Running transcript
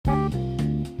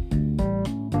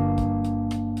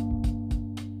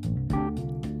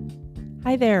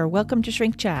Hi there, welcome to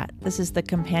Shrink Chat. This is the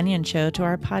companion show to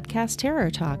our podcast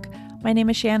Terror Talk. My name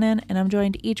is Shannon, and I'm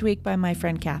joined each week by my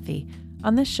friend Kathy.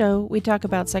 On this show, we talk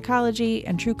about psychology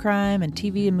and true crime and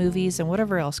TV and movies and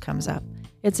whatever else comes up.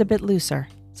 It's a bit looser,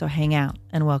 so hang out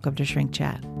and welcome to Shrink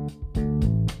Chat.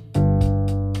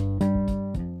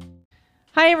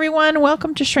 Hi everyone,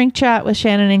 welcome to Shrink Chat with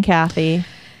Shannon and Kathy.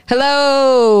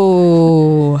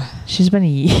 Hello. She's been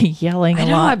yelling a lot.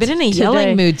 I know, I've been in a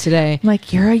yelling mood today. I'm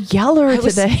like, you're a yeller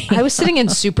today. I was sitting in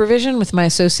supervision with my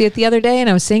associate the other day and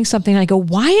I was saying something and I go,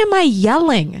 why am I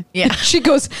yelling? Yeah. And she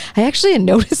goes, I actually didn't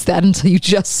notice that until you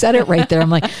just said it right there. I'm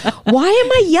like, why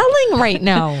am I yelling right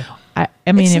now?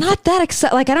 I mean, it's not that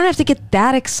excited. Like, I don't have to get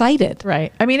that excited.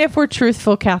 Right. I mean, if we're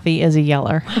truthful, Kathy is a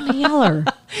yeller. I'm a yeller.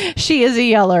 She is a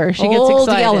yeller. She Old gets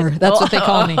excited. Yeller. That's what they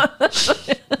call me.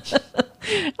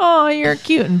 Oh, you're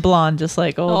cute and blonde, just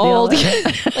like old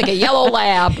Yeller. Like a yellow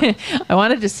lab. I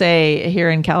wanted to say here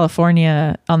in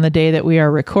California, on the day that we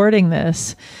are recording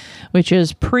this, which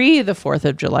is pre the 4th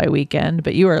of July weekend,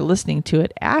 but you are listening to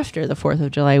it after the 4th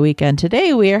of July weekend.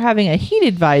 Today, we are having a heat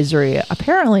advisory.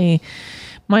 Apparently,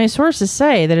 my sources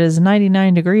say that it is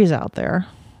 99 degrees out there.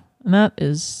 And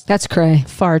that's cray.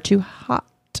 Far too hot.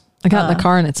 I got in the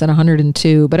car and it's at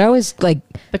 102, but I always like...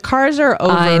 The cars are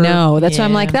over. I know. That's why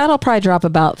I'm like, that'll probably drop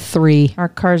about 3. Our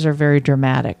cars are very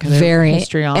dramatic. They're very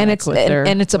histrionic.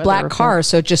 And it's a black car,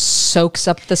 so it just soaks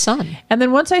up the sun. And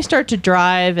then once I start to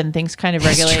drive and things kind of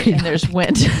regulate and there's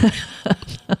wind...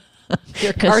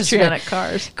 Histrionic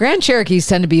cars. Grand Cherokees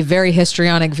tend to be very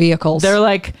histrionic vehicles. They're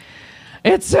like,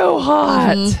 it's so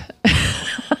hot.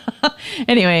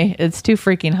 Anyway, it's too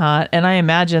freaking hot. And I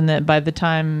imagine that by the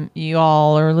time you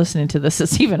all are listening to this,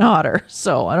 it's even hotter.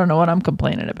 So I don't know what I'm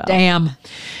complaining about. Damn.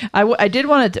 I did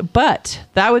want to, but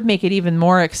that would make it even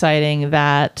more exciting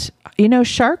that,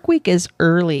 Shark Week is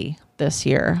early this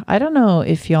year. I don't know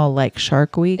if y'all like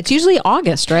Shark Week. It's usually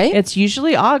August, right? It's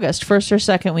usually August, first or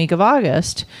second week of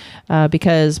August,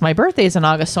 because my birthday is in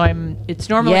August, so it's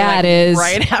normally it is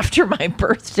right after my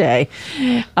birthday.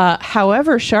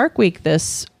 However, Shark Week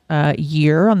this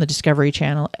year on the Discovery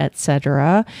Channel,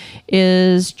 etc.,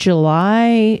 is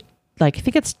July, I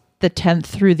think it's the 10th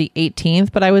through the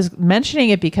 18th, but I was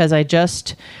mentioning it because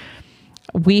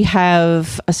we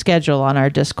have a schedule on our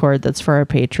Discord that's for our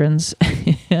patrons,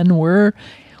 and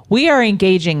we are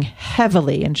engaging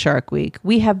heavily in Shark Week.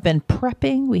 We have been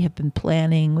prepping, we have been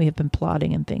planning, we have been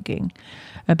plotting and thinking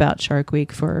about Shark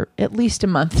Week for at least a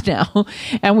month now,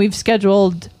 and we've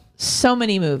scheduled so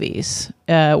many movies.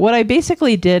 What I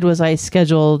basically did was I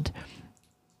scheduled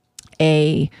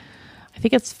I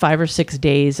think it's 5 or 6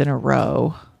 days in a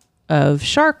row of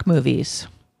shark movies.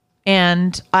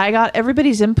 And I got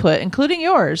everybody's input, including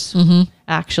yours,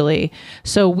 actually.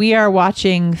 So we are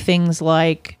watching things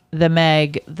like The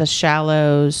Meg, The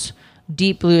Shallows,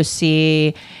 Deep Blue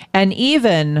Sea, and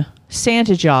even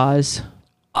Santa Jaws.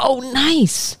 Oh,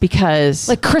 nice. Because...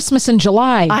 like Christmas in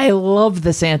July. I love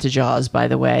the Santa Jaws, by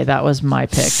the way. That was my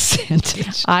pick. Santa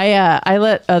Jaws. I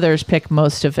let others pick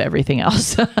most of everything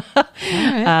else. All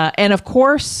right. And of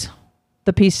course...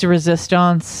 the piece de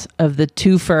resistance of the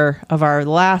twofer of our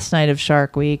last night of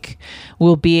Shark Week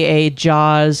will be a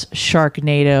Jaws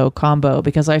Sharknado combo,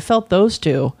 because I felt those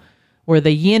two were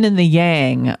the yin and the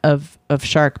yang of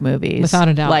shark movies. Without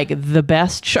a doubt. Like the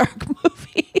best shark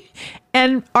movie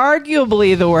and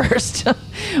arguably the worst.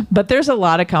 But there's a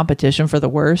lot of competition for the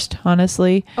worst,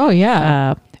 honestly. Oh,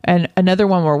 yeah. And another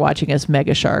one we're watching is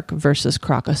Mega Shark versus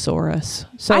Crocosaurus.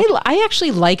 So I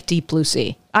actually like Deep Blue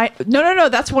Sea. No.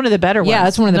 That's one of the better ones. Yeah,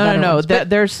 that's one of the better ones.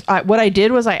 There's what I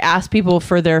did was I asked people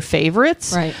for their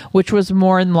favorites, right, which was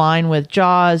more in line with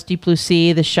Jaws, Deep Blue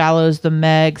Sea, The Shallows, The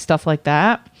Meg, stuff like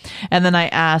that. And then I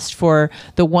asked for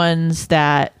the ones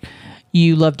that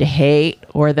you love to hate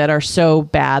or that are so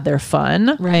bad they're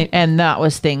fun. Right. And that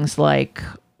was things like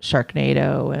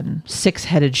Sharknado and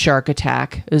Six-Headed Shark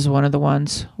Attack is one of the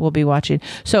ones we'll be watching.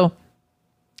 So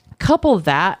couple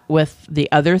that with the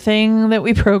other thing that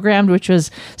we programmed, which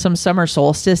was some summer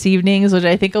solstice evenings, which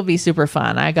I think will be super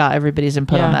fun. I got everybody's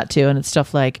input on that too. And it's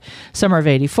stuff like Summer of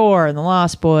 '84 and The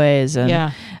Lost Boys. And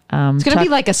it's going to be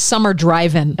like a summer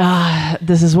drive-in.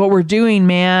 This is what we're doing,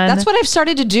 man. That's what I've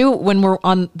started to do when we're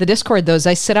on the Discord.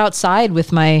 I sit outside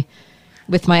with my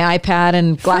iPad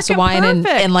and glass of wine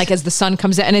and like as the sun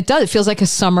comes in, and it feels like a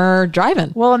summer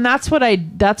drive-in. Well, and that's what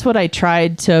I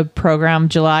tried to program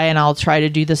July, and I'll try to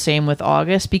do the same with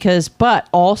August but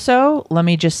also let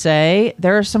me just say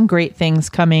there are some great things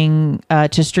coming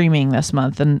to streaming this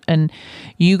month, and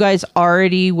you guys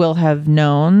already will have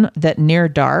known that Near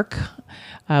Dark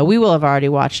We will have already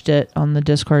watched it on the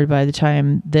Discord by the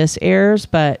time this airs,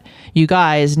 but you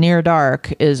guys, Near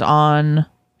Dark is on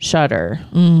Shudder,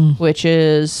 which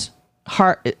is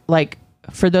hard. Like,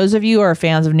 for those of you who are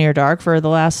fans of Near Dark for the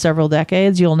last several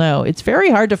decades, you'll know it's very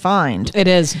hard to find. It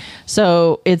is.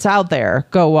 So it's out there.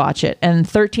 Go watch it. And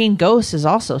 13 Ghosts is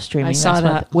also streaming. I saw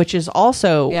that. Which is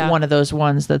also one of those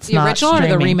ones that's the not original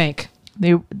streaming. Or the remake?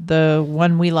 The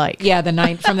one we like. Yeah,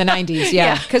 from the 90s.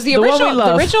 Yeah. Because the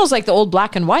original is like the old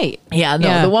black and white. Yeah,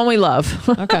 no, the one we love.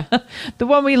 Okay. The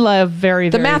one we love very,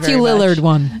 the very, Matthew very Lillard much.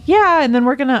 one. Yeah, and then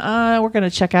we're gonna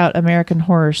check out American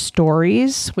Horror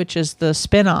Stories, which is the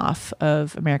spin-off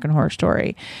of American Horror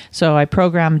Story. So I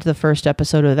programmed the first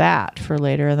episode of that for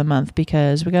later in the month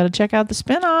because we got to check out the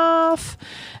spin-off.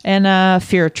 And the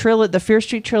Fear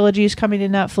Street trilogy is coming to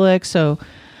Netflix, so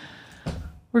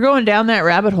we're going down that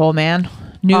rabbit hole, man.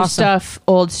 New stuff,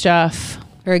 old stuff.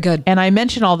 Very good. And I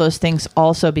mention all those things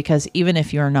also because even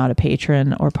if you're not a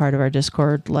patron or part of our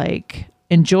Discord, like,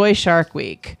 enjoy Shark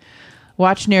Week.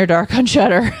 Watch Near Dark on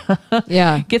Shudder.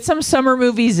 Yeah. Get some summer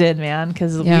movies in, man,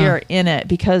 because we are in it.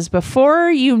 Because before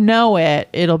you know it,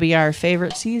 it'll be our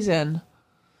favorite season.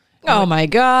 Oh, my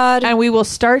God. And we will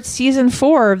start season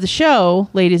 4 of the show,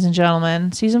 ladies and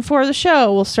gentlemen. Season 4 of the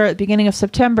show will start at the beginning of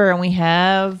September, and we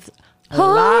have...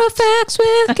 Horror Facts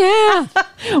with Kath.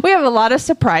 We have a lot of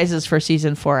surprises for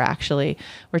season 4, actually.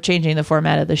 We're changing the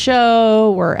format of the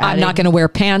show. I'm not going to wear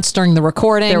pants during the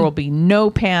recording. There will be no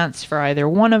pants for either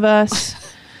one of us,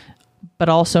 but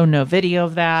also no video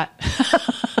of that.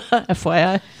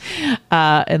 FYI.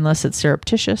 Unless it's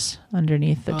surreptitious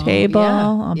underneath the table. Yeah.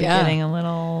 I'll be getting a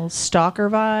little stalker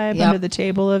vibe under the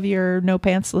table of your no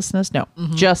pantslessness. No,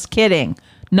 just kidding.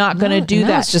 Not going to do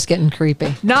that. It's just getting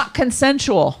creepy. Not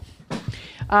consensual.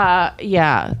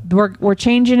 We're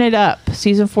changing it up.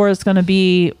 Season 4 is going to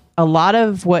be a lot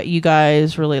of what you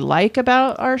guys really like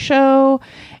about our show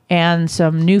and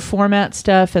some new format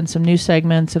stuff and some new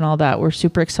segments and all that. We're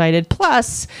super excited.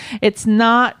 Plus, it's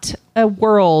not a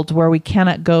world where we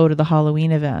cannot go to the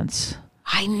Halloween events.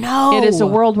 I know. It is a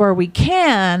world where we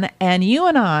can, and you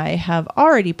and I have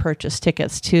already purchased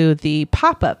tickets to the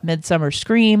pop-up Midsummer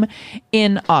Scream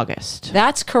in August.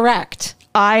 That's correct.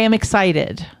 I am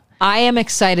excited. I am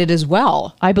excited as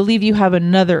well. I believe you have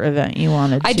another event you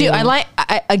wanted to. I do.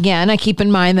 I keep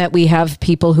in mind that we have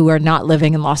people who are not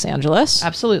living in Los Angeles.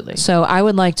 Absolutely. So I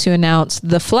would like to announce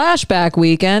the Flashback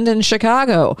Weekend in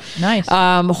Chicago. Nice.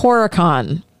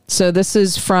 HorrorCon. So this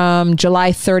is from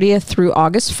July 30th through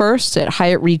August 1st at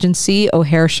Hyatt Regency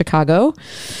O'Hare, Chicago,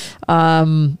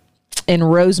 in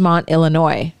Rosemont,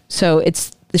 Illinois. So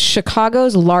it's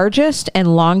Chicago's largest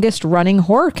and longest running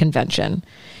horror convention.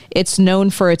 It's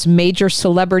known for its major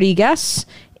celebrity guests,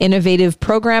 innovative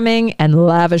programming, and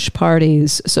lavish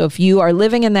parties. So if you are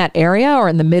living in that area or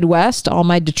in the Midwest, all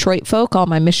my Detroit folk, all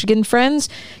my Michigan friends,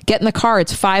 get in the car.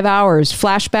 It's 5 hours.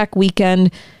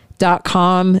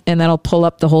 Flashbackweekend.com, and that'll pull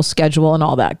up the whole schedule and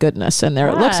all that goodness in there.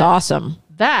 It looks awesome.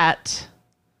 That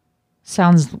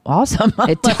sounds awesome.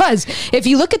 It does. If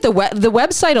you look at the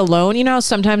website alone, you know,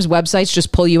 sometimes websites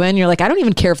just pull you in. You're like, I don't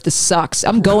even care if this sucks.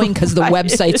 I'm going because the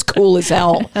website's cool as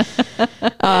hell. That's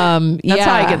how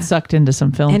I get sucked into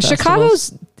some film and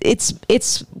festivals. Chicago's,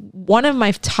 it's one of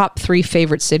my top 3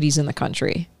 favorite cities in the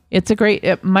country. It's a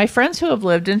great, my friends who have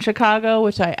lived in Chicago,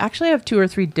 which I actually have 2 or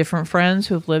 3 different friends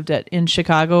who have lived in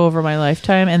Chicago over my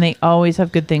lifetime, and they always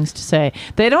have good things to say.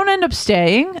 They don't end up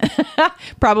staying,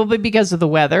 probably because of the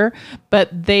weather, but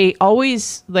they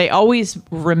always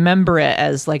remember it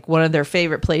as like one of their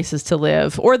favorite places to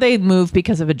live, or they move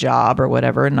because of a job or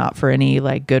whatever, and not for any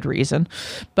like good reason.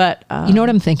 But you know what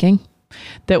I'm thinking?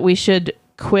 That we should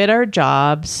quit our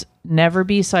jobs, never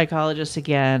be psychologists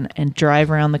again, and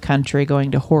drive around the country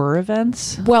going to horror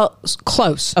events? Well,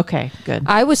 close. Okay, good.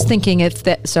 I was thinking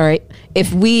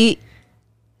if we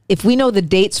know the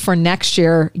dates for next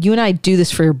year, you and I do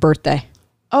this for your birthday.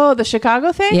 Oh, the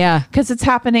Chicago thing? Yeah. Because it's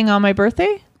happening on my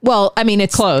birthday? Well, I mean,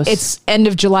 it's close. It's end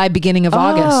of July, beginning of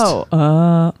August.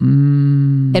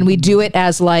 And we do it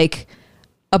as like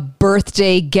a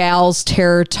birthday gals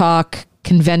terror talk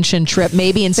convention trip,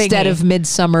 maybe instead of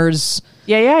Midsummer's.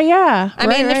 Yeah. I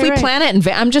mean, if we plan it,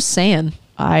 I'm just saying.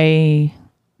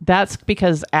 That's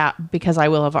because I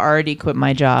will have already quit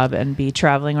my job and be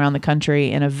traveling around the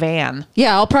country in a van.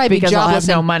 Yeah, I'll probably be jobless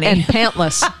no money and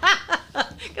pantless.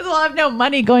 Because I'll have no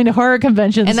money going to horror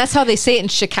conventions. And that's how they say it in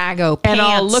Chicago. Pants. And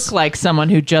I'll look like someone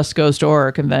who just goes to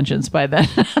horror conventions by then.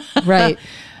 Right.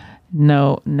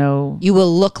 No. You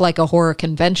will look like a horror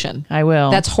convention. I will.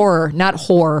 That's horror, not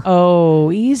whore.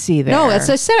 Oh, easy there. No, as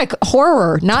I said,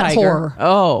 horror, not Tiger. horror.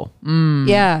 Oh.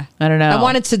 Yeah. I don't know.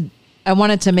 I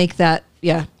wanted to make that,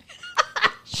 yeah.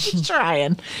 She's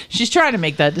trying. She's trying to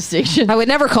make that distinction. I would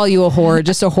never call you a whore,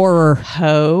 just a horror.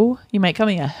 Hoe. You might call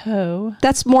me a hoe.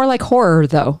 That's more like horror,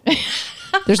 though.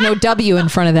 There's no W in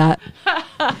front of that.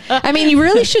 I mean, you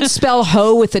really should spell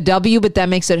hoe with a W, but that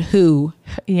makes it who.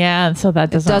 Yeah, and so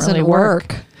that doesn't really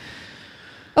work.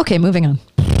 Okay, moving on.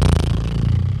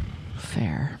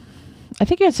 Fair. I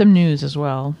think you had some news as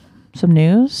well.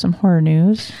 Some horror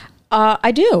news.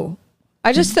 I do.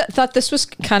 I just thought this was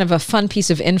kind of a fun piece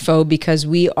of info because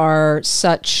we are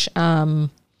such,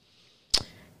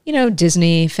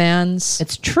 Disney fans.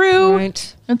 It's true.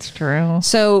 Right? It's true.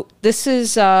 So this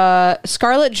is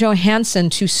Scarlett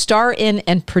Johansson to star in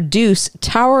and produce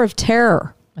Tower of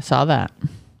Terror. I saw that.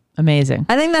 Amazing.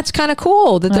 I think that's kind of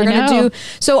cool that they're going to do.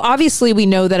 So obviously we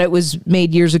know that it was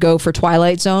made years ago for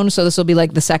Twilight Zone. So this will be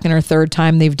like the second or third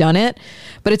time they've done it.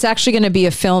 But it's actually going to be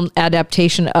a film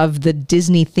adaptation of the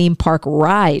Disney theme park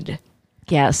ride.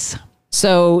 Yes.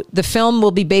 So the film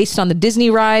will be based on the Disney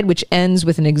ride, which ends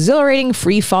with an exhilarating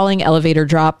free-falling elevator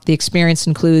drop. The experience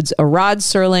includes a Rod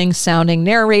Serling sounding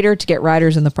narrator to get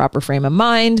riders in the proper frame of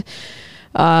mind.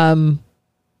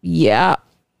 Yeah.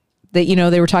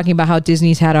 They were talking about how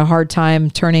Disney's had a hard time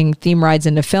turning theme rides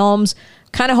into films.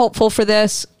 Kind of hopeful for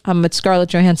this. I'm a Scarlett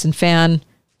Johansson fan. I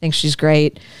think she's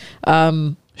great.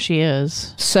 She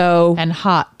is. So and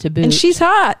hot to boot. And she's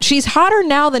hot. She's hotter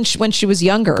now than when she was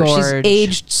younger. Gorge. She's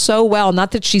aged so well.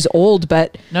 Not that she's old,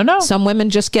 but no. Some women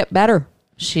just get better.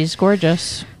 She's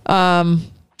gorgeous. So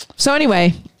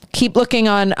anyway, keep looking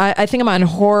on. I think I'm on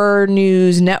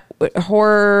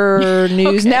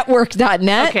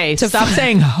horrornewsnetwork.net. Okay, stop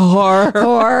saying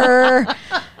horror.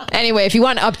 Anyway, if you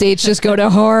want updates, just go to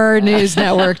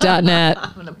horrornewsnetwork.net.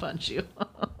 I'm gonna punch you.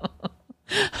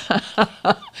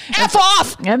 F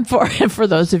off! And for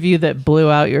those of you that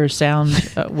blew out your sound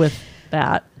with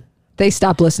that, they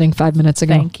stopped listening 5 minutes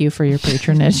ago. Thank you for your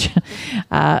patronage.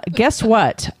 Guess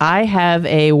what? I have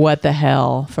a what the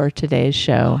hell for today's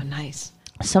show. Oh, nice.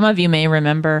 Some of you may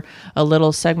remember a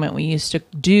little segment we used to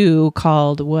do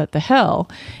called What the Hell.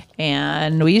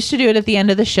 And we used to do it at the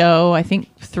end of the show, I think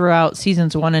throughout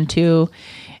seasons 1 and 2.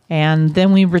 And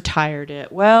then we retired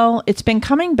it. Well, it's been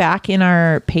coming back in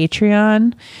our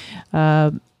Patreon.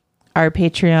 Our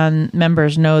Patreon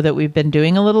members know that we've been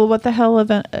doing a little What the Hell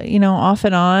event, off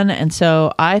and on. And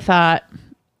so I thought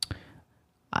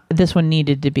this one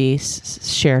needed to be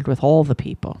shared with all the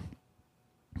people.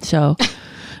 So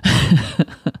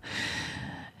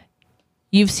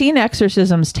you've seen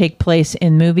exorcisms take place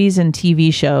in movies and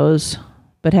TV shows,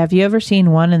 but have you ever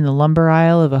seen one in the lumber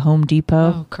aisle of a Home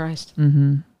Depot? Oh, Christ.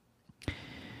 Mm-hmm.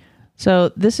 So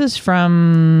this is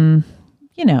from,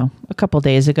 a couple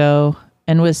days ago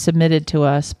and was submitted to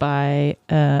us by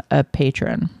a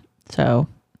patron. So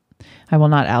I will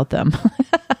not out them.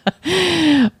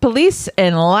 Police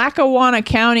in Lackawanna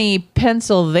County,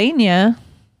 Pennsylvania.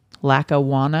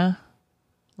 Lackawanna?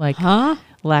 Like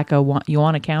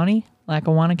Lackawanna County?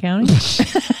 Lackawanna County?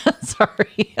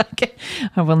 Sorry. Okay.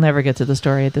 I will never get to the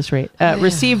story at this rate.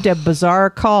 Received a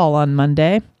bizarre call on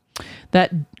Monday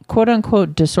that quote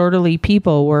unquote disorderly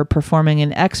people were performing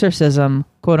an exorcism,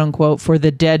 quote unquote, for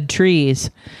the dead trees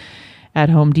at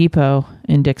Home Depot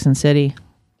in Dixon City.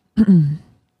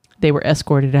 They were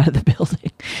escorted out of the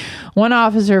building. One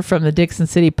officer from the Dixon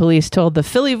City Police told the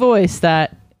Philly Voice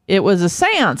that it was a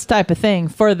seance type of thing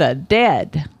for the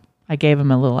dead. I gave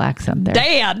him a little accent there.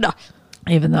 Dead!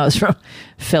 Even though it's from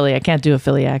Philly. I can't do a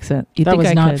Philly accent. That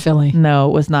was not Philly. No,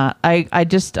 it was not. I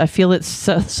feel it's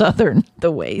southern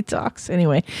the way he talks.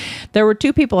 Anyway, there were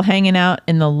two people hanging out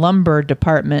in the lumber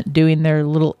department doing their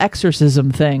little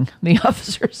exorcism thing, the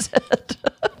officer said.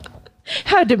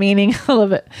 How demeaning. I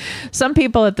love it. Some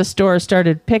people at the store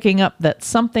started picking up that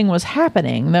something was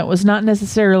happening that was not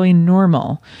necessarily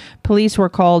normal. Police were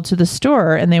called to the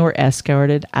store and they were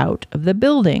escorted out of the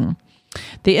building.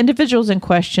 The individuals in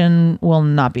question will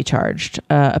not be charged.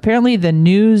 Apparently, the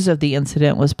news of the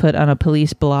incident was put on a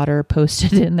police blotter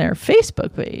posted in their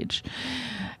Facebook page.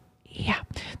 Yeah.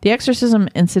 The exorcism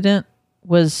incident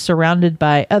was surrounded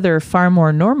by other far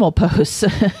more normal posts,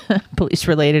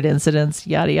 police-related incidents,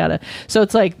 yada, yada. So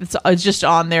it's like, it's just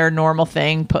on their normal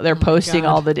thing. They're posting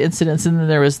all the incidents. And then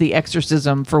there was the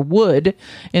exorcism for wood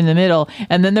in the middle.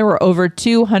 And then there were over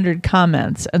 200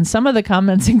 comments. And some of the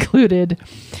comments included...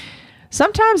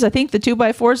 Sometimes I think the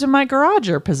 2x4s in my garage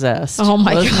are possessed. Oh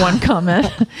my God. One comment.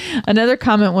 Another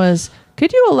comment was,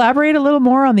 could you elaborate a little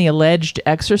more on the alleged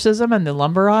exorcism in the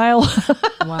lumber aisle?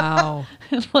 Wow.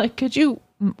 Like, could you,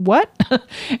 what?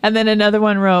 And then another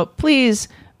one wrote, please,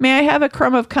 may I have a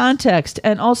crumb of context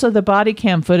and also the body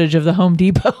cam footage of the Home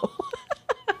Depot?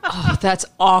 Oh, that's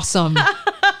awesome.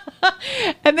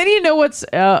 And then you know what's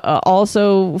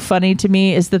also funny to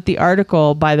me is that the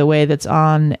article, by the way, that's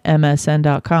on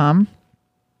MSN.com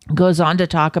goes on to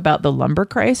talk about the lumber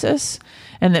crisis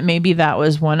and that maybe that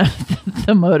was one of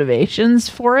the motivations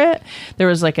for it. There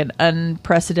was like an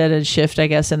unprecedented shift, I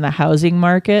guess, in the housing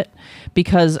market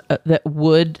because there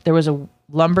was a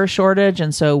lumber shortage.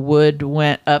 And so wood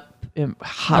went up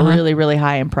really, really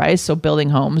high in price. So building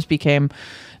homes became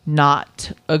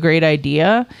not a great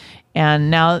idea.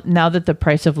 And now that the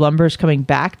price of lumber is coming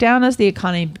back down as the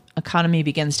economy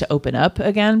begins to open up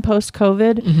again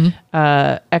post-COVID,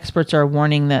 experts are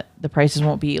warning that the prices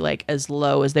won't be like as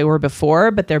low as they were before,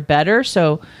 but they're better.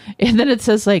 So, and then it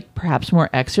says like perhaps more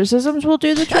exorcisms will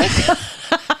do the trick.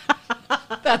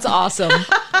 That's awesome.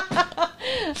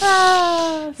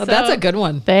 Well, that's a good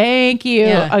one. Thank you.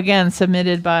 Yeah. Again,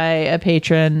 submitted by a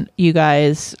patron. You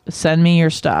guys send me your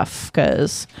stuff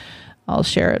because I'll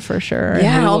share it for sure.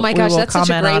 Yeah. Oh my gosh, that's such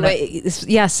a great way.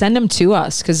 Yeah, send them to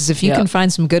us because if you can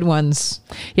find some good ones.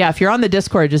 Yeah, if you're on the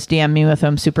Discord, just DM me with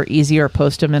them. Super easy, or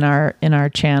post them in our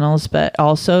channels. But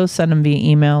also send them via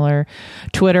email or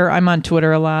Twitter. I'm on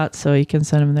Twitter a lot, so you can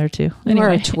send them there too.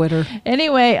 Anyway, or Twitter.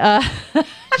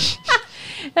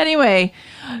 Anyway,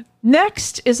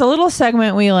 next is a little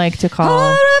segment we like to call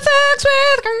Horror Facts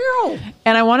with Girl.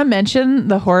 And I want to mention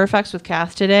the Horror Facts with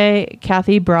Kath today.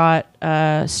 Kathy brought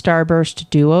Starburst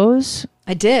duos.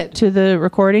 I did. To the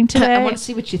recording today. I want to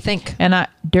see what you think. And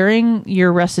during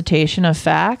your recitation of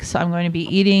facts, I'm going to be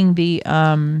eating the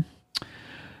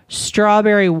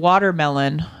strawberry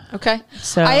watermelon. Okay.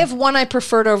 So I have one I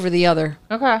preferred over the other.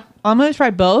 Okay. I'm going to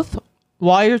try both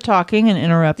while you're talking and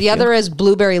interrupt The other is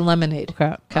blueberry lemonade.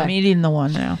 Okay. I'm eating the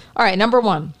one now. All right. Number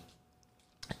one.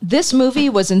 This movie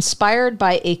was inspired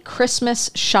by a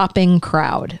Christmas shopping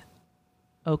crowd.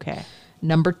 Okay.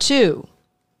 Number two.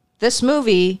 This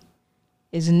movie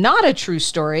is not a true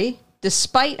story,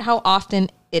 despite how often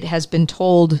it has been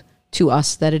told to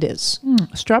us that it is.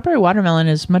 Strawberry watermelon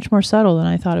is much more subtle than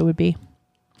I thought it would be.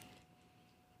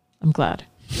 I'm glad.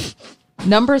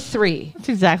 Number three. That's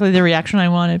exactly the reaction I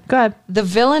wanted. Go ahead. The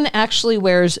villain actually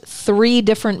wears 3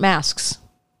 different masks.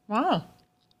 Wow.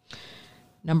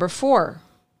 Number four.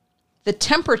 The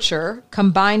temperature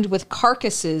combined with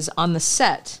carcasses on the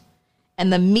set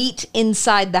and the meat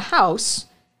inside the house,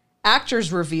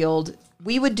 actors revealed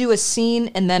we would do a scene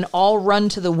and then all run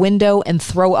to the window and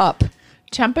throw up.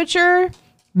 Temperature,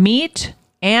 meat,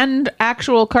 and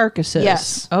actual carcasses.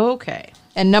 Yes. Okay.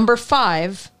 And number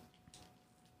five,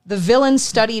 the villain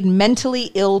studied mentally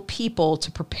ill people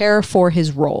to prepare for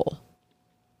his role.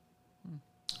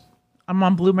 I'm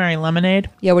on blueberry lemonade.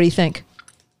 Yeah, what do you think?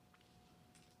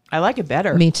 I like it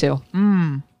better. Me too.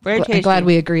 Very tasty. I'm glad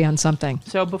we agree on something.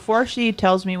 So before she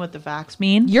tells me what the facts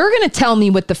mean. You're going to tell me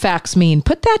what the facts mean.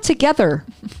 Put that together.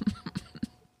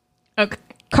 Okay.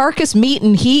 Carcass, meat,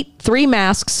 and heat, 3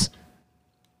 masks,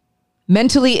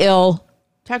 mentally ill.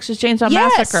 Texas Chainsaw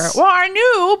Yes. Massacre. Well, I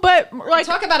knew, but like,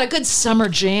 Talk about a good summer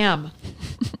jam.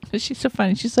 she's so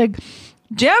funny. She's like,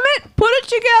 jam it, put it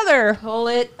together. Pull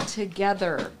it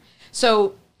together.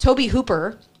 So Toby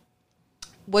Hooper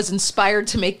was inspired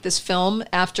to make this film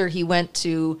after he went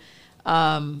to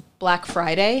Black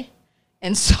Friday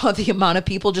and saw the amount of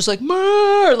people just like,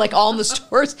 like all in the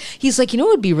stores. He's like, you know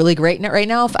what would be really great right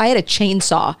now? If I had a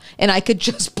chainsaw and I could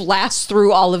just blast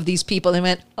through all of these people. And I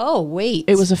went, oh, wait.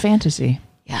 It was a fantasy.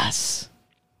 Yes.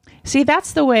 See,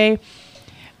 that's the way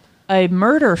a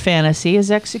murder fantasy is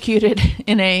executed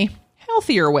in a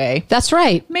healthier way. That's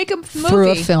right. Make a movie.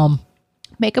 Through a film.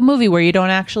 Make a movie where you don't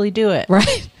actually do it.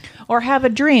 Right. Or have a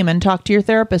dream and talk to your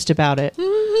therapist about it.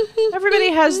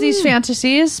 Everybody has these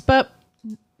fantasies, but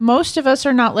most of us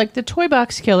are not like the Toy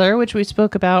Box Killer, which we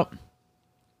spoke about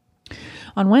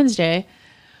on Wednesday,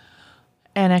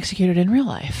 and executed in real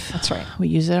life. That's right. We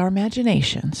use our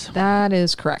imaginations. That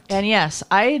is correct. And yes,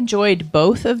 I enjoyed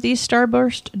both of these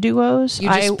Starburst duos. You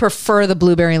just prefer the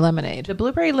blueberry lemonade. The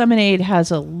blueberry lemonade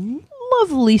has a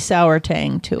lovely sour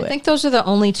tang to it. I think those are the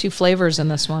only 2 flavors in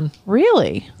this one.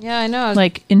 Really? Yeah, I know.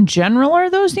 Like in general, are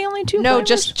those the only 2 No,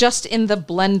 flavors? just in the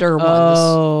blender ones.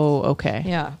 Oh, okay.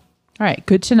 Yeah. All right,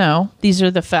 good to know. These are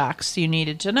the facts you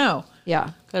needed to know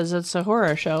Yeah. because it's a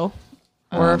horror show.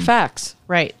 Or facts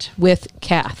Right. with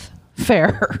Kath.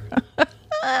 Fair.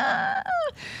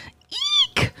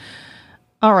 Eek.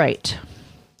 All right.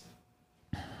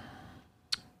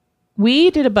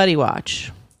 We did a buddy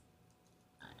watch.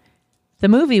 The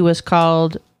movie was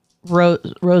called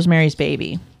Rosemary's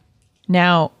Baby.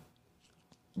 Now,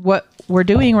 what we're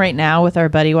doing right now with our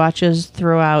buddy watches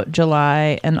throughout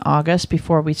July and August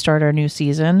before we start our new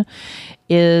season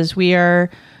is we are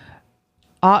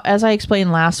as I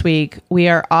explained last week, we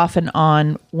are off and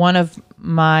on one of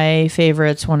my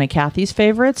favorites, one of Kathy's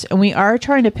favorites, and we are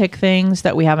trying to pick things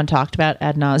that we haven't talked about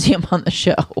ad nauseum on the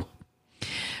show.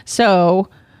 So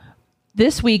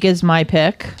this week is my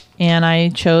pick, and I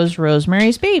chose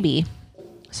Rosemary's Baby.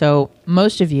 So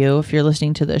most of you, if you're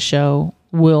listening to this show,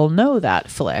 will know that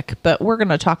flick, but we're going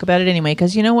to talk about it anyway,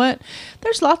 because you know what?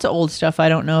 There's lots of old stuff I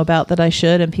don't know about that I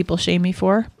should, and people shame me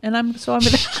for, and I'm going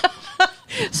to...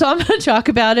 So I'm going to talk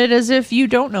about it as if you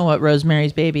don't know what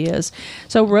Rosemary's Baby is.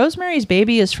 So Rosemary's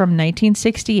Baby is from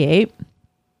 1968.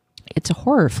 It's a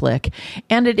horror flick,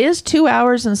 and it is 2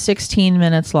 hours and 16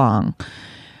 minutes long,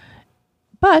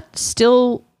 but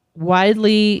still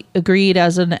widely agreed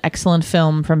as an excellent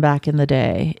film from back in the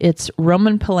day. It's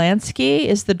Roman Polanski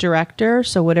is the director,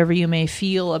 so whatever you may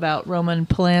feel about Roman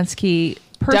Polanski,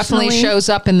 definitely shows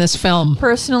up in this film.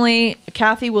 Personally,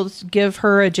 Kathy will give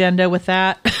her agenda with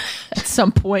that at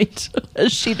some point,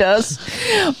 as she does.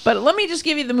 But let me just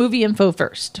give you the movie info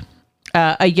first.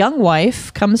 A young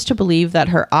wife comes to believe that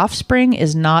her offspring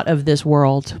is not of this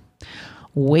world.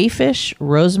 Wayfish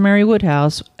Rosemary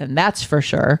Woodhouse, and that's for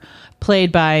sure,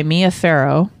 played by Mia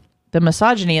Farrow. The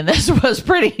misogyny in this was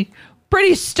pretty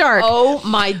stark. Oh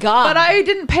my God. But I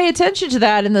didn't pay attention to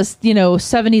that in the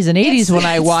 70s and 80s when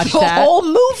I watched that whole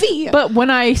movie. But when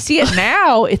I see it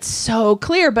now, it's so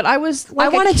clear. But I was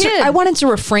like a kid. I wanted to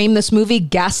reframe this movie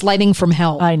gaslighting from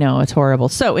hell. I know, it's horrible.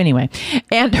 So anyway,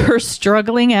 and her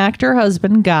struggling actor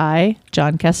husband, Guy,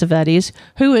 John Cassavetes,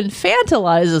 who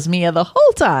infantilizes Mia the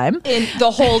whole time.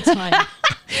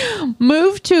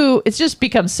 Moved to, it's just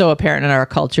become so apparent in our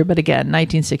culture, but again,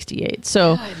 1968.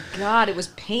 So, God, it was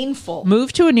painful.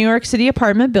 Moved to a New York City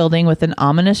apartment building with an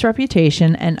ominous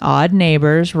reputation and odd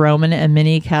neighbors, Roman and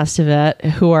Minnie Castevet,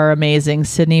 who are amazing,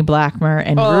 Sidney Blackmer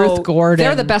and Ruth Gordon.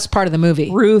 They're the best part of the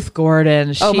movie. Ruth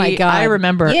Gordon. Oh my God. I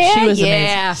remember. Yeah, she was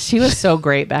yeah. amazing. She was so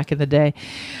great back in the day.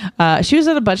 She was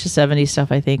in a bunch of 70s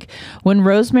stuff, I think. When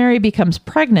Rosemary becomes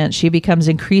pregnant, she becomes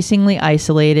increasingly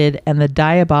isolated, and the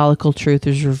diabolical truth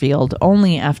is revealed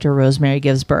only after Rosemary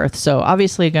gives birth. So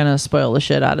obviously going to spoil the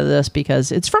shit out of this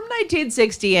because it's from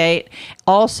 1968,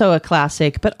 also a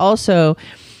classic, but also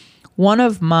one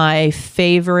of my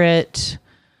favorite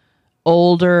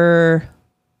older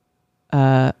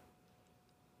demon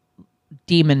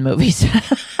movies,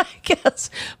 I guess.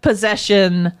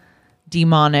 Possession,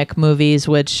 demonic movies,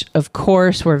 which of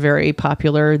course were very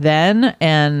popular then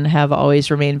and have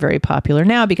always remained very popular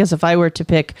now, because if I were to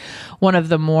pick one of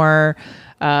the more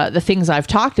the things I've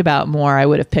talked about more, I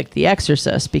would have picked The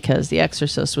Exorcist, because The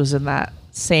Exorcist was in that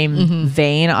same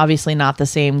vein. Obviously not the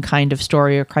same kind of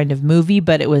story or kind of movie,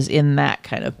 but it was in that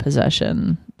kind of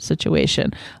possession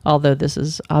situation. Although this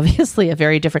is obviously a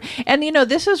very different, and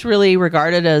this is really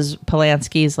regarded as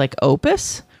Polanski's like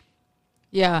opus.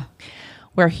 Yeah.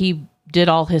 Where he did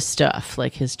all his stuff,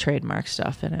 like his trademark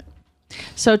stuff in it.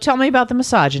 So tell me about the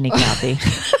misogyny, Kathy.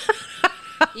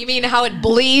 You mean how it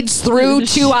bleeds through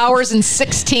 2 hours and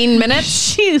 16 minutes?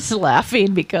 She's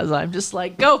laughing because I'm just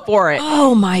like, go for it.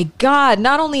 Oh my God.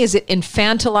 Not only is it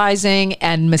infantilizing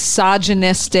and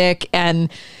misogynistic, and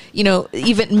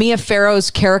even Mia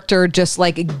Farrow's character just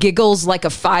like giggles like a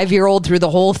 5-year-old through the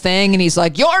whole thing. And he's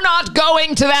like, "You're not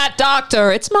going to that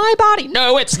doctor. It's my body."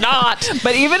 No, it's not.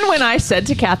 But even when I said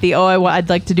to Kathy, I'd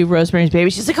like to do Rosemary's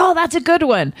Baby, she's like, "Oh, that's a good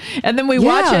one." And then we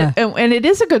watch it, and it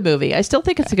is a good movie. I still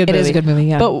think it's a good movie. It is a good movie,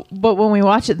 yeah. But when we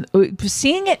watch it,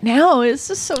 seeing it now is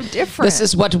just so different. This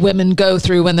is what women go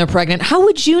through when they're pregnant. How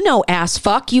would you know, ass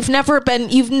fuck? You've never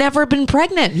been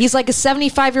pregnant. He's like a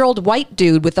 75-year-old white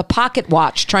dude with a pocket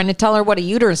watch trying to tell her what a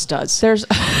uterus does. There's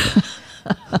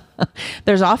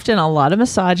often a lot of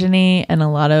misogyny and a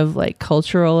lot of like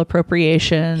cultural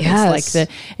appropriation. Yes.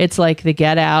 It's like the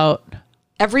Get Out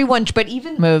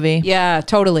movie. Yeah,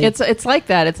 totally. It's like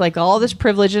that. It's like all this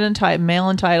privilege and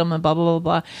male entitlement, blah, blah, blah,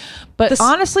 blah. But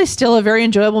honestly, still a very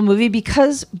enjoyable movie,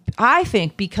 because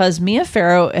Mia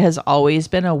Farrow has always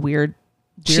been a weird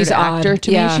actor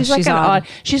to me.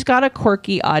 She's got a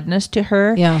quirky oddness to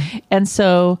her. Yeah. And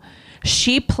so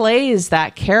she plays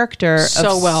that character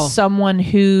so of well. Someone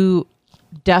who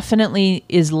definitely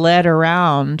is led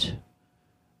around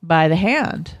by the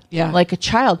hand. Yeah. Like a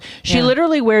child. She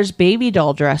literally wears baby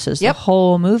doll dresses the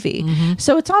whole movie. Mm-hmm.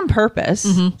 So it's on purpose.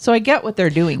 Mm-hmm. So I get what they're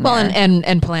doing. Well,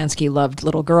 and Polanski loved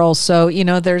little girls. So,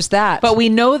 there's that. But we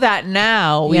know that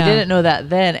now. We didn't know that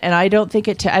then. And I don't think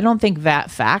that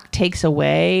fact takes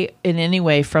away in any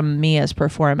way from Mia's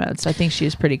performance. I think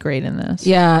she's pretty great in this.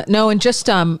 Yeah. No, and just,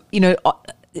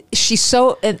 she's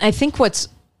so, and I think what's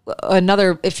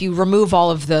another, if you remove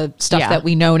all of the stuff that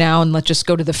we know now, and let's just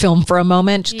go to the film for a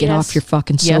moment, just get off your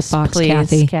fucking soapbox, please,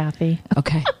 Kathy. Kathy.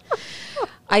 Okay.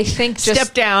 I think just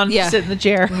Step down, sit in the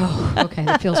chair. Oh, okay,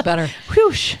 that feels better.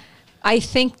 Whoosh. I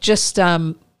think just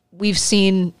we've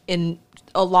seen in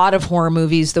a lot of horror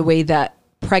movies the way that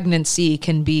pregnancy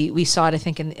can be. We saw it, I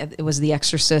think, it was The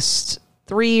Exorcist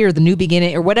 3 or The New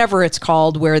Beginning or whatever it's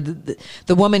called, where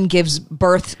the woman gives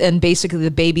birth and basically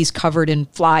the baby's covered in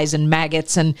flies and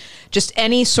maggots and just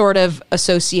any sort of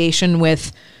association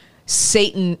with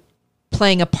Satan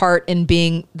playing a part in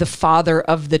being the father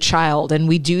of the child. And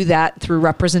we do that through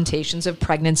representations of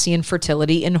pregnancy and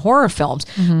fertility in horror films,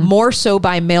 more so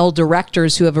by male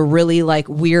directors who have a really like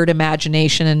weird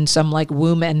imagination and some like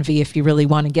womb envy, if you really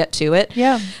want to get to it.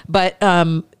 Yeah. But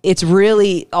it's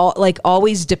really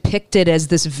always depicted as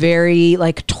this very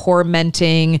like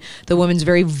tormenting, the woman's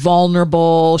very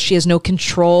vulnerable. She has no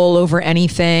control over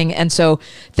anything. And so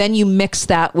then you mix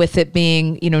that with it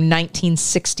being,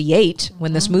 1968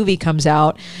 when this movie comes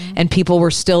out and people were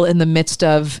still in the midst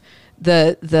of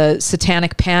the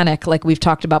satanic panic, like we've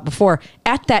talked about before.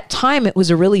 At that time, it was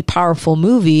a really powerful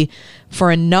movie for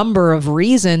a number of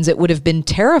reasons. It would have been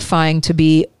terrifying to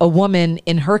be a woman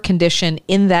in her condition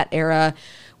in that era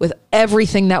with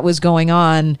everything that was going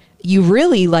on. You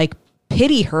really like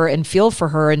pity her and feel for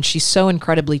her, and she's so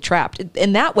incredibly trapped.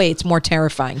 In that way, it's more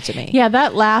terrifying to me. Yeah,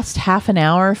 that last half an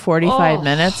hour, 45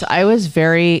 minutes, I was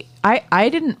very... I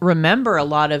didn't remember a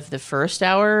lot of the first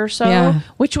hour or so,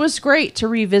 which was great to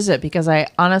revisit because I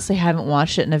honestly haven't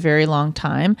watched it in a very long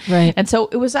time. Right. And so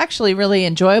it was actually really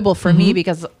enjoyable for me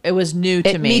because it was new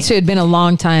to me. Me too. It'd been a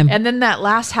long time. And then that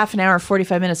last half an hour,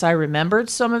 45 minutes, I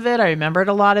remembered some of it. I remembered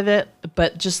a lot of it,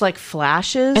 but just like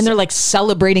flashes. And they're like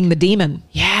celebrating the demon.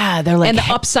 Yeah, they're like... And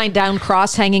the upside down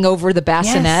cross hanging over the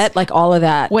bassinet, like all of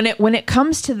that. When it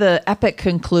comes to the epic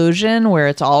conclusion where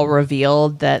it's all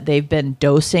revealed that they've been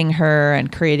dosing her and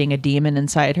creating a demon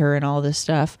inside her and all this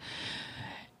stuff.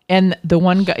 And the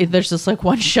one guy, there's just like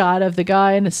one shot of the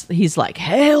guy and he's like,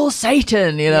 "Hail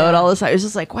Satan," and all this. I was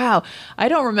just like, wow, I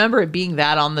don't remember it being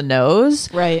that on the nose.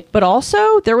 Right. But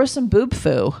also there was some boob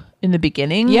foo in the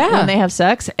beginning when they have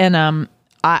sex. And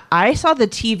I saw the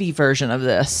TV version of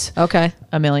this a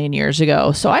million years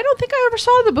ago. So I don't think I ever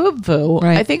saw the boob foo.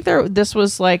 Right. I think this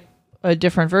was like a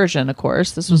different version, of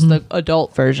course. This was the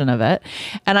adult version of it.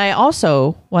 And I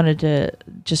also wanted to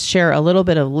just share a little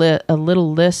bit of a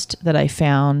little list that I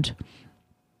found,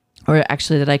 or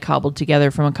actually that I cobbled together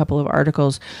from a couple of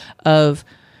articles of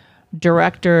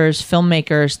directors,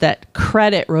 filmmakers that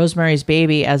credit Rosemary's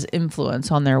Baby as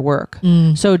influence on their work.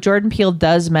 So Jordan Peele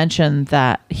does mention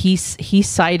that he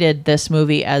cited this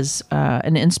movie as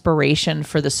an inspiration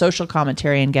for the social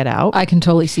commentary in Get Out. I can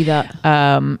totally see that.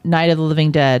 Night of the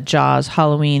Living Dead, Jaws,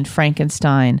 Halloween,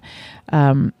 Frankenstein.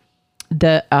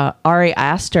 The Ari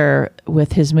Aster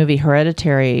with his movie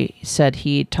Hereditary said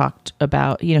he talked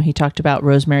about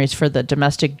Rosemary's for the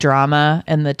domestic drama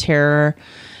and the terror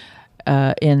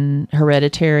in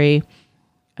Hereditary.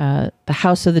 The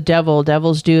House of the Devil,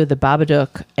 Devil's Due, The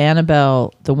Babadook,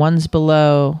 Annabelle, The Ones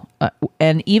Below,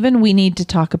 and even We Need to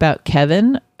Talk About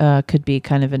Kevin could be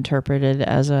kind of interpreted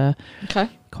as a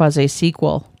quasi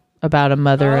sequel about a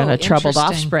mother and a troubled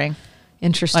offspring.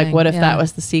 Interesting. Like, what if that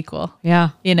was the sequel? Yeah.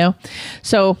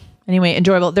 So anyway,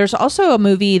 enjoyable. There's also a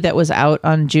movie that was out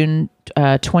on June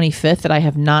 25th that I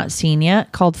have not seen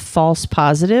yet called False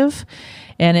Positive.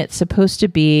 And it's supposed to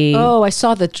be... Oh, I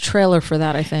saw the trailer for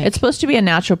that, I think. It's supposed to be a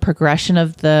natural progression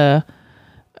of the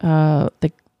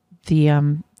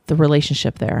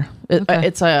relationship there.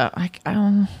 It's let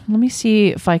me see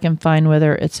if I can find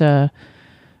whether it's a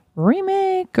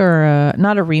remake or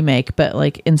not a remake, but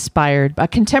like inspired, a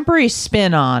contemporary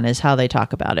spin on is how they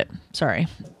talk about it. Sorry.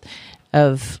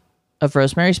 Of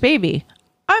Rosemary's Baby.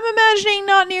 I'm imagining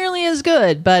not nearly as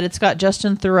good, but it's got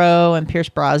Justin Theroux and Pierce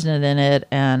Brosnan in it,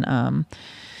 and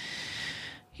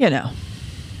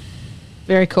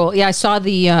very cool. Yeah, I saw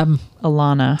the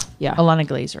Alana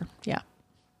Glazer. Yeah.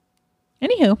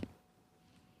 Anywho,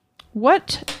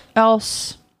 what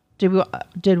else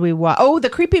did we watch? Oh, the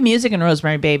creepy music in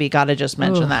Rosemary Baby. Gotta just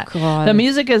mention that. God. The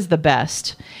music is the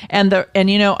best, and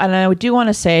I do want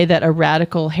to say that a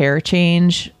radical hair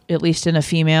change, at least in a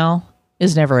female,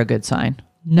 is never a good sign.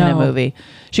 In a movie,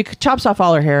 she chops off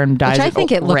all her hair and dyes. Which I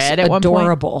think it looks red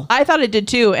adorable. I thought it did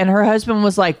too, and her husband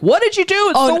was like, "What did you do?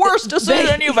 It's the worst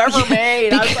decision you've ever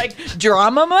made." I was like,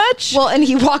 "Drama much?" Well, and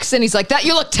he walks in, he's like, "That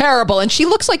you look terrible," and she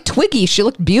looks like Twiggy. She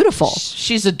looked beautiful.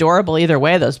 She's adorable either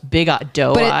way. Those big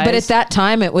doe eyes. But at that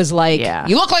time, it was like,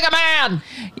 "You look like a man."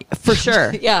 For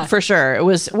sure. Yeah, for sure. It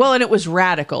was and it was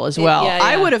radical as well.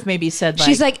 I would have maybe said like,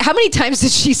 she's like, how many times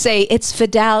did she say it's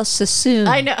Fidel Sassoon?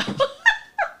 I know.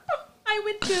 I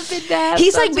would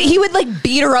He's like, he would like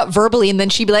beat her up verbally, and then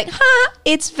she'd be like,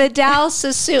 it's Vidal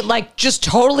Sassoon. Like, just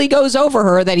totally goes over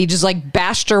her that he just like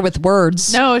bashed her with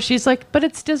words. No, she's like, but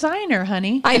it's designer,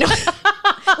 honey. I know.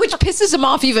 Which pisses him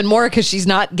off even more because she's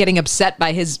not getting upset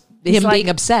by him like, being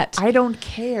upset. I don't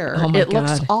care. Oh my it God.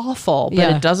 looks awful,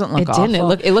 but it doesn't look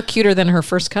awful. It looked cuter than her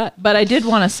first cut. But I did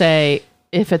want to say,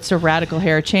 if it's a radical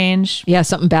hair change, Yeah,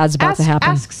 something bad's about to happen.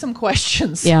 ask some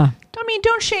questions. Yeah. I mean,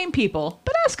 don't shame people,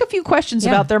 but ask a few questions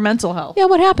Yeah. about their mental health. Yeah,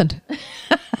 what happened?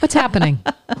 What's happening?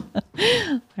 All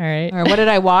right. All right, what did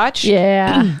I watch?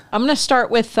 Yeah. I'm going to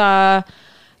start with,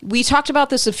 we talked about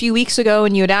this a few weeks ago,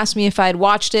 and you had asked me if I had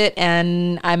watched it,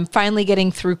 and I'm finally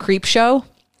getting through Creep Show.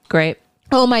 Great.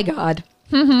 Oh my God.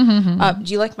 Do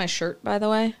you like my shirt, by the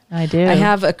way? I do. I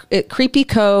have a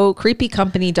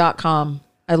creepycompany.com.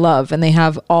 I love, and they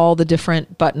have all the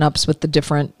different button ups with the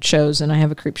different shows, and I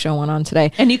have a Creep Show one on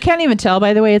today. And you can't even tell,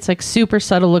 by the way, it's like super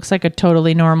subtle, looks like a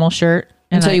totally normal shirt.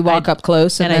 Until you walk up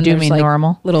close, and I then do there's mean like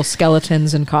normal. little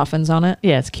skeletons and coffins on it.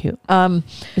 Yeah, it's cute.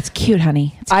 It's cute,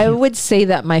 honey. It's I cute. would say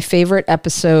that my favorite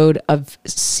episode of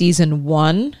season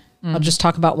 1, I'll just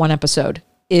talk about one episode,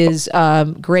 is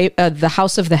The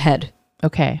House of the Head.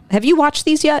 Okay. Have you watched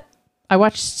these yet? I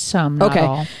watched some, not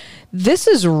all. This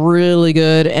is really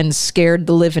good and scared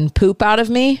the living poop out of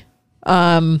me.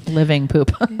 Living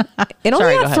poop. It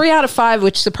only got 3 out of 5,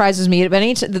 which surprises me. But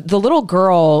the little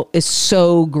girl is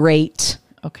so great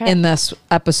in this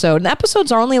episode. And the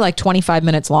episodes are only like 25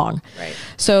 minutes long. Right.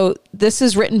 So this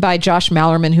is written by Josh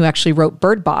Mallerman, who actually wrote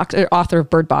Bird Box, author of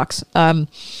Bird Box.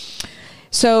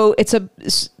 So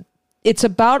it's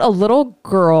about a little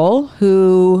girl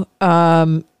who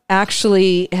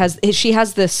actually has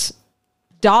this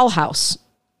dollhouse,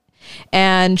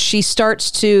 and she starts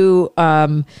to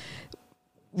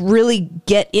really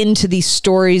get into these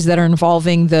stories that are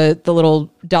involving the little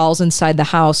dolls inside the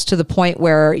house, to the point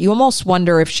where you almost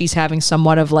wonder if she's having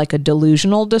somewhat of like a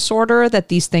delusional disorder that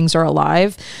these things are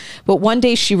alive. But one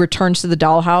day she returns to the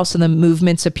dollhouse, and the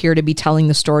movements appear to be telling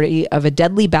the story of a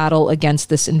deadly battle against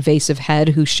this invasive head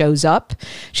who shows up.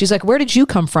 She's like, where did you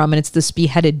come from? And it's this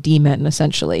beheaded demon,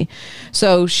 essentially.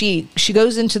 So she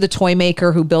goes into the toy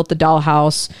maker who built the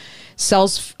dollhouse,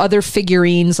 sells other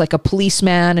figurines like a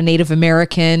policeman, a Native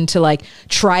American, to like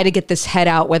try to get this head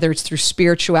out, whether it's through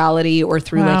spirituality or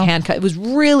through like hand cut. It was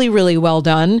really, really well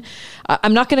done.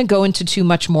 I'm not going to go into too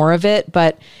much more of it,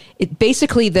 but it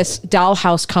basically, this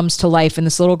dollhouse comes to life, and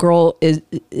this little girl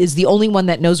is the only one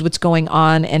that knows what's going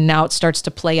on. And now it starts to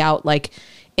play out like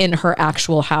in her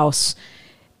actual house.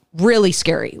 Really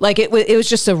scary. Like it was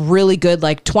just a really good,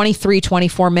 like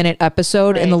 24 minute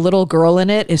episode. Right. And the little girl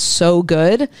in it is so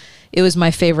good. It was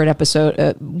my favorite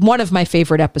episode. One of my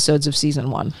favorite episodes of season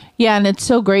 1. Yeah. And it's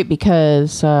so great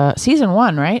because season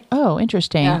 1, right? Oh,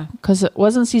 interesting. Because it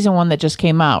wasn't season 1 that just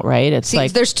came out, right? It's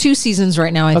like there's 2 seasons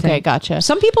right now, I think. Okay, gotcha.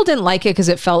 Some people didn't like it because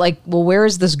it felt like, well, where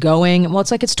is this going? Well,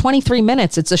 it's like, it's 23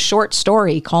 minutes. It's a short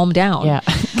story. Calm down. Yeah.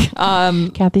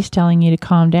 Kathy's telling you to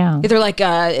calm down. They're like,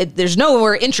 there's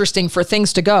nowhere interesting for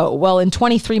things to go. Well, in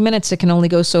 23 minutes, it can only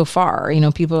go so far. You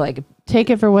know, people are like, take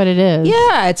it for what it is.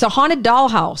 Yeah, it's a haunted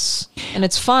dollhouse, and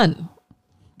it's fun.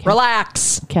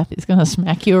 Relax. Kathy's going to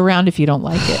smack you around if you don't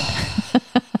like it.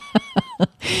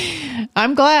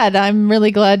 I'm glad. I'm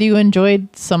really glad you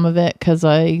enjoyed some of it, because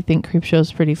I think Creepshow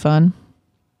is pretty fun.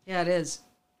 Yeah, it is.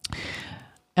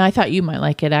 And I thought you might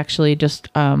like it, actually. Just,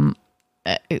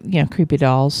 creepy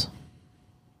dolls.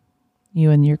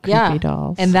 You and your creepy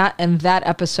dolls. And that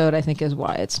episode, I think, is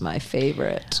why it's my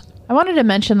favorite. I wanted to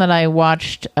mention that I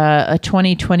watched a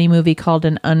 2020 movie called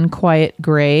An Unquiet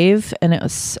Grave, and it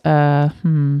was,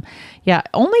 only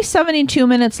 72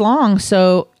 minutes long,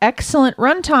 so excellent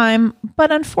runtime, but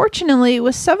unfortunately it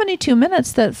was 72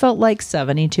 minutes that felt like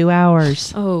 72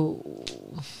 hours. Oh.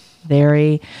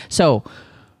 So,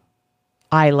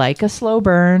 I like a slow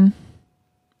burn.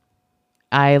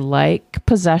 I like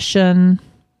possession.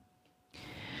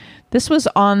 This was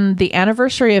on the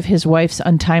anniversary of his wife's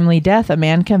untimely death. A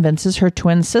man convinces her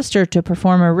twin sister to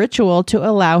perform a ritual to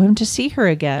allow him to see her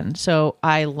again. So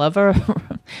I love a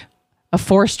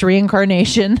forced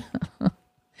reincarnation.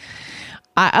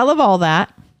 I love all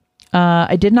that.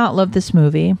 I did not love this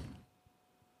movie.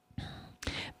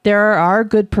 There are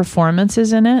good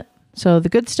performances in it. So the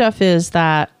good stuff is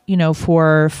that,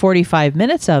 for 45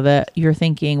 minutes of it, you're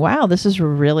thinking, wow, this is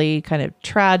really kind of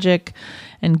tragic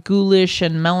and ghoulish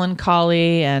and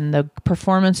melancholy, and the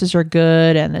performances are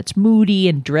good, and it's moody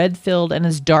and dread-filled, and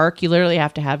it's dark. You literally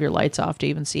have to have your lights off to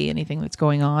even see anything that's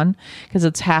going on, because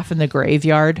it's half in the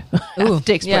graveyard. Ooh, it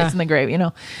takes place in the grave,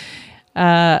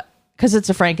 because it's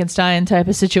a Frankenstein type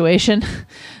of situation.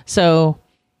 So,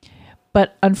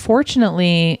 but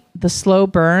unfortunately the slow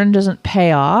burn doesn't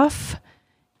pay off.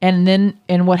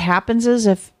 And what happens is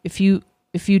if you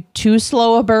too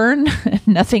slow a burn,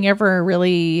 nothing ever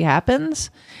really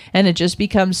happens, and it just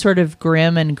becomes sort of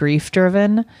grim and grief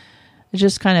driven. It's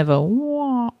just kind of a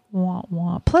wah wah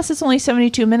wah. Plus, it's only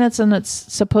 72 minutes, and it's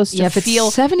supposed to if it's feel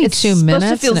 72 it's supposed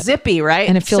minutes to feel zippy, right?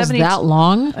 and it feels 72 that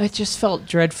long. It just felt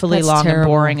dreadfully That's long terrible. and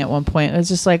boring at one point. It was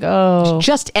just like, oh,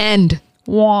 Just end.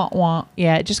 wah wah.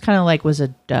 Yeah, it just kind of like was a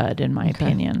dud in my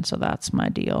opinion. So that's my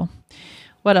deal.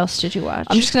 What else did you watch?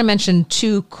 I'm just going to mention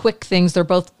two quick things. They're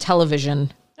both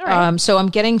television. All right. So I'm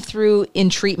getting through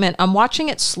In Treatment. I'm watching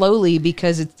it slowly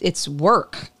because it's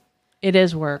work. It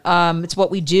is work. It's what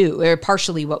we do, or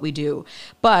partially what we do.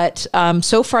 But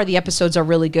so far, the episodes are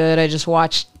really good. I just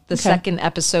watched the second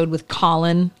episode with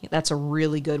Colin. That's a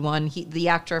really good one. The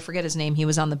actor, I forget his name. He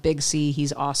was on The Big C.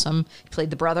 He's awesome. He played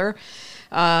the brother.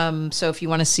 So if you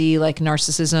want to see like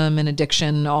narcissism and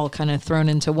addiction all kind of thrown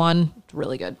into one, it's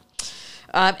really good.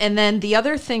 And then the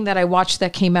other thing that I watched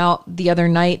that came out the other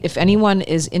night, if anyone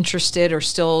is interested or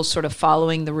still sort of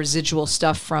following the residual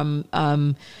stuff from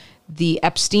the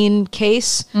Epstein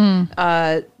case,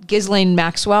 Ghislaine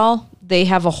Maxwell, they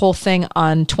have a whole thing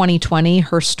on 2020,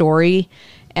 her story.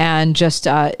 And just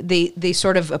they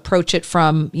sort of approach it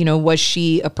from, was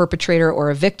she a perpetrator or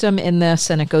a victim in this?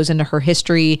 And it goes into her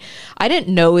history. I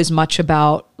didn't know as much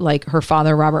about like her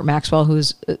father, Robert Maxwell,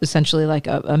 who's essentially like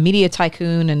a media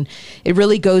tycoon. And it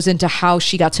really goes into how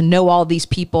she got to know all these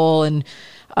people and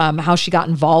how she got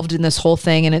involved in this whole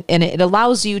thing. And it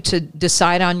allows you to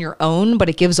decide on your own, but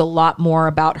it gives a lot more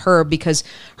about her because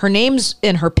her name's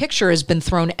and her picture has been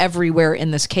thrown everywhere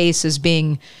in this case as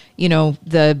being,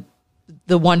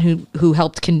 the one who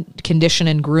helped condition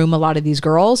and groom a lot of these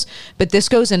girls. But this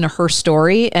goes into her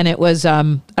story, and it was, I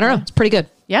don't know, it's pretty good.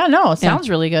 Yeah, no, it sounds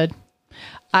really good.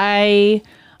 I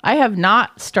have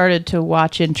not started to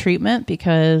watch In Treatment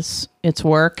because it's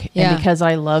work and because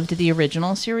I loved the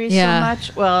original series so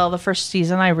much. Well, the first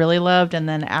season I really loved, and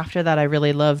then after that I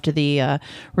really loved the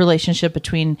relationship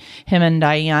between him and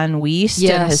Diane Wiest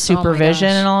and his supervision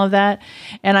and all of that.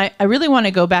 And I really want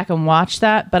to go back and watch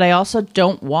that, but I also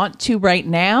don't want to right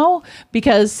now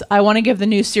because I want to give the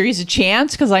new series a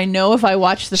chance because I know if I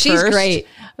watch the She's first, great.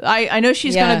 I know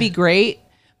she's going to be great.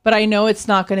 But I know it's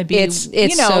not going to be. It's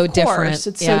so different.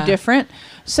 It's so different.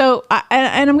 So,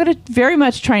 and I'm going to very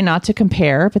much try not to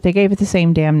compare. But they gave it the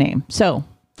same damn name. So,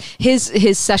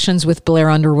 his sessions with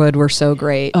Blair Underwood were so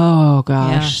great. Oh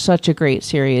gosh, such a great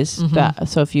series.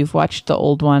 So if you've watched the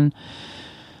old one,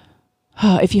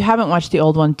 if you haven't watched the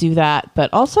old one, do that. But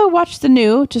also watch the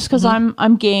new, just because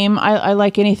I'm game. I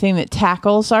like anything that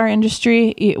tackles our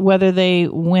industry, whether they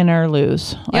win or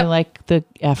lose. Yep. I like the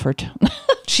effort.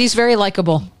 She's very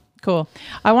likable. Cool.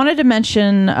 I wanted to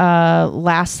mention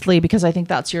lastly, because I think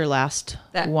that's your last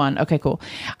one. Okay, cool.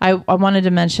 I wanted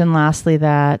to mention lastly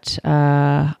that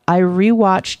I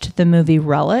rewatched the movie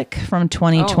Relic from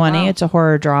 2020. Oh, wow. It's a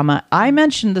horror drama. I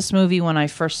mentioned this movie when I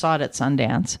first saw it at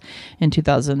Sundance in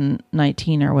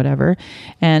 2019 or whatever.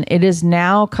 And it has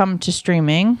now come to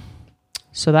streaming.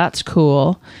 So that's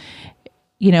cool.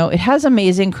 It has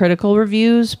amazing critical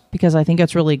reviews because I think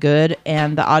it's really good.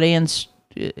 And the audience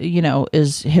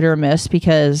is hit or miss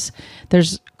because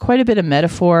there's quite a bit of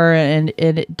metaphor and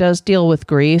it does deal with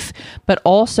grief, but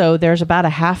also there's about a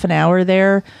half an hour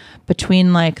there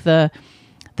between like the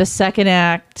second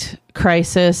act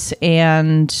crisis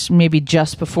and maybe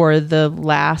just before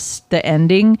the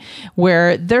ending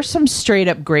where there's some straight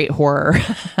up great horror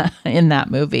in that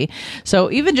movie.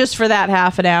 So even just for that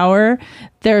half an hour,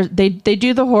 they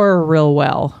do the horror real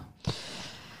well.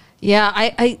 Yeah,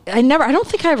 I don't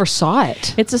think I ever saw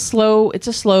it. It's a slow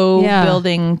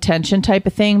building tension type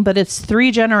of thing, but it's 3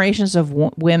 generations of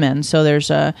women. So there's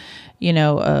a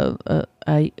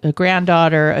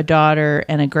granddaughter, a daughter,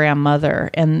 and a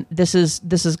grandmother, and this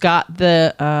has got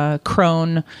the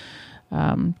crone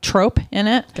trope in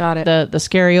it. Got it. The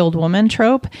scary old woman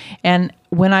trope. And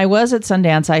when I was at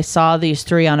Sundance, I saw these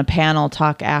 3 on a panel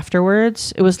talk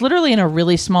afterwards. It was literally in a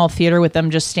really small theater with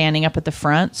them just standing up at the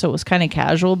front. So it was kind of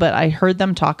casual, but I heard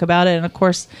them talk about it. And of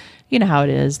course, you know how it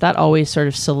is. That always sort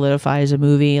of solidifies a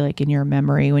movie like in your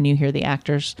memory when you hear the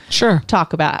actors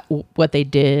talk about what they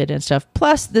did and stuff.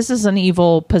 Plus, this is an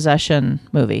evil possession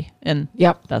movie. And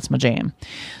that's my jam.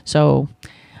 So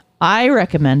I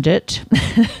recommend it.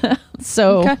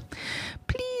 So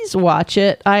please watch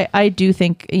it. I do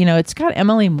think, it's got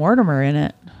Emily Mortimer in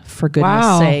it, for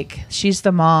goodness sake. She's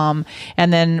the mom.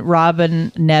 And then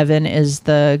Robin Nevin is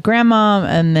the grandma.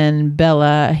 And then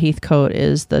Bella Heathcote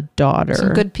is the daughter.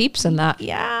 Some good peeps in that.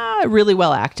 Yeah, really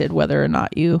well acted, whether or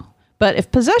not you But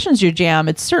if possession's your jam,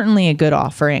 it's certainly a good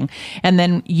offering. And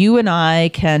then you and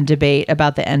I can debate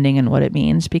about the ending and what it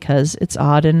means because it's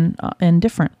odd and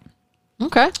different.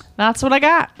 Okay. That's what I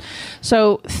got.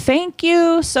 So thank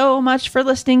you so much for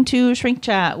listening to Shrink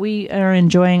Chat. We are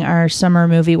enjoying our summer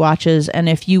movie watches. And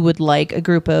if you would like a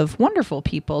group of wonderful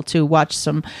people to watch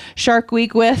some Shark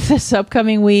Week with this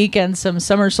upcoming week and some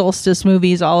summer solstice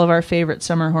movies, all of our favorite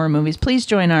summer horror movies, please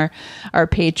join our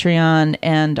Patreon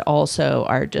and also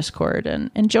our Discord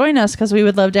and join us because we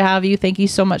would love to have you. Thank you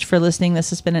so much for listening. This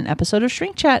has been an episode of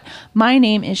Shrink Chat. My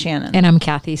name is Shannon. And I'm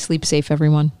Kathy. Sleep safe,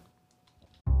 everyone.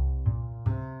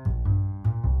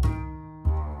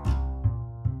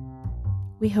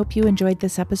 We hope you enjoyed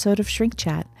this episode of Shrink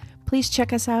Chat. Please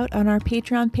check us out on our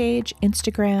Patreon page,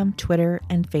 Instagram, Twitter,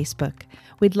 and Facebook.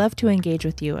 We'd love to engage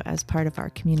with you as part of our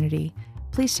community.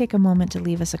 Please take a moment to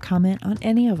leave us a comment on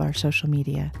any of our social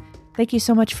media. Thank you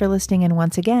so much for listening, and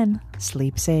once again,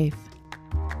 sleep safe.